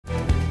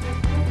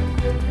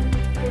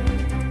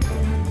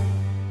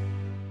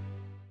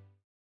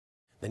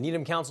The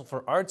Needham Council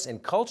for Arts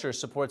and Culture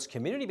supports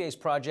community-based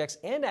projects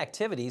and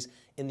activities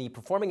in the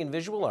performing and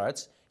visual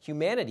arts,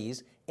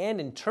 humanities, and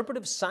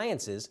interpretive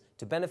sciences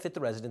to benefit the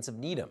residents of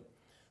Needham.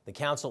 The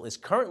council is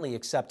currently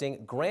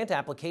accepting grant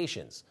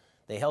applications.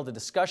 They held a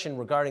discussion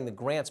regarding the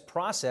grants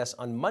process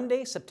on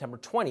Monday, September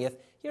 20th.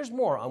 Here's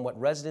more on what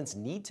residents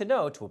need to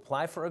know to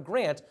apply for a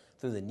grant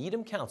through the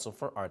Needham Council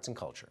for Arts and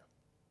Culture.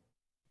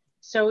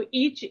 So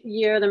each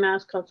year, the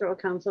Mass Cultural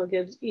Council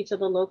gives each of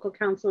the local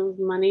councils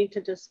money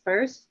to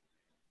disperse.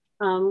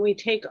 We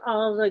take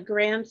all the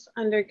grants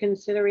under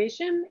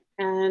consideration,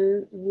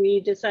 and we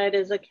decide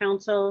as a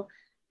council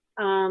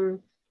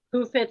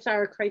who fits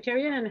our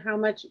criteria and how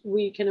much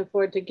we can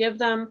afford to give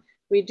them.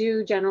 We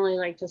do generally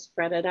like to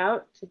spread it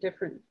out to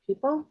different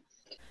people.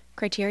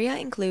 Criteria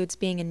includes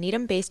being a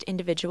Needham-based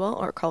individual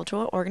or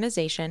cultural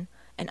organization,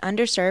 an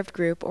underserved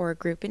group or a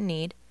group in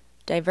need,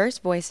 diverse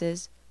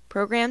voices,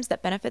 programs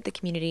that benefit the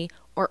community,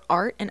 or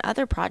art and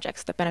other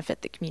projects that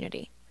benefit the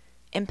community.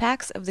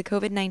 Impacts of the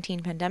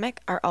COVID-19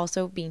 pandemic are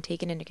also being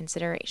taken into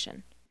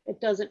consideration.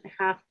 It doesn't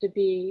have to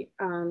be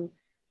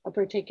a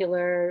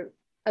particular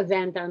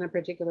event on a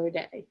particular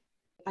day.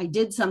 I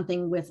did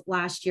something with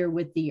last year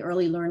with the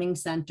Early Learning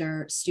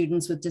Center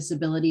students with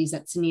disabilities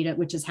at Sunita,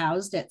 which is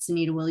housed at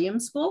Sunita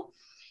Williams School.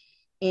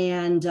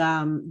 And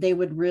they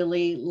would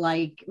really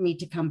like me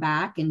to come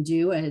back and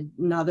do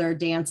another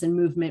dance and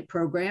movement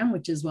program,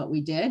 which is what we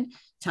did,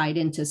 tied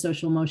into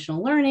social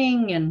emotional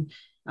learning. And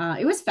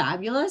it was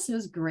fabulous. It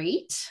was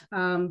great.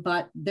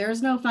 But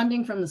there's no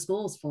funding from the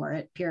schools for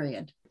it,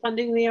 period.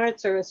 Funding the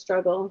arts are a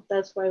struggle.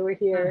 That's why we're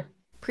here.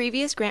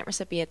 Previous grant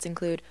recipients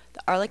include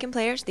the Arlequin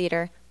Players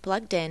Theater,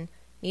 Plugged In,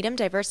 Needham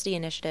Diversity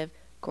Initiative,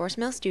 Gorse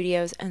Mill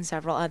Studios, and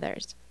several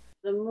others.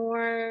 The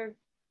more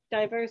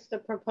diverse the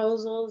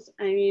proposals,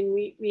 I mean,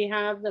 we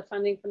have the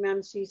funding from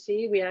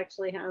MCC. We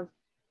actually have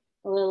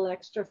a little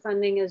extra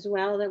funding as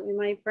well that we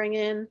might bring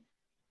in.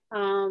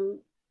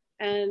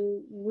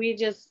 And we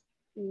just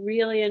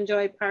really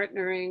enjoy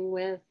partnering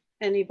with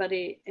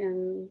anybody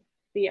in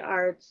the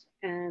arts,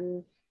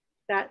 and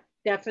that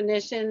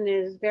definition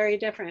is very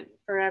different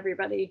for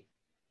everybody.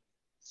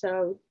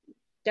 So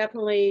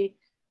definitely,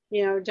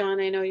 you know, John,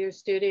 I know your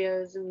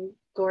studios and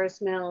Gorse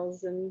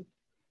Mills, and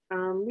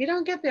we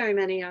don't get very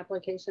many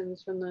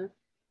applications from the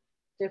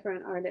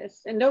different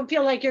artists. And don't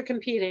feel like you're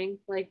competing,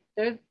 like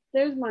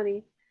there's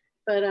money,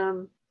 but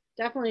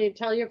definitely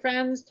tell your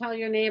friends, tell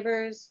your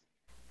neighbors.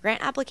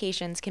 Grant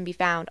applications can be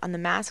found on the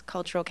Mass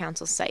Cultural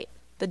Council site.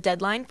 The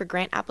deadline for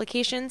grant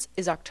applications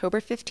is October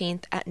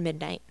 15th at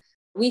midnight.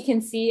 We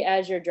can see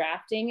as you're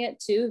drafting it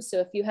too. So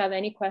if you have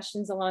any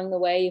questions along the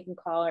way, you can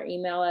call or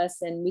email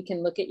us, and we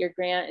can look at your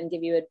grant and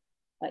give you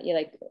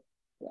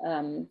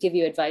give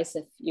you advice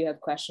if you have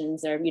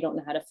questions or you don't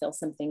know how to fill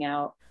something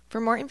out. For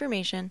more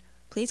information,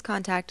 please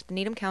contact the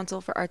Needham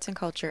Council for Arts and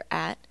Culture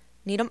at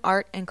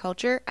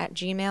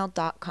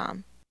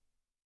needhamartandculture@gmail.com.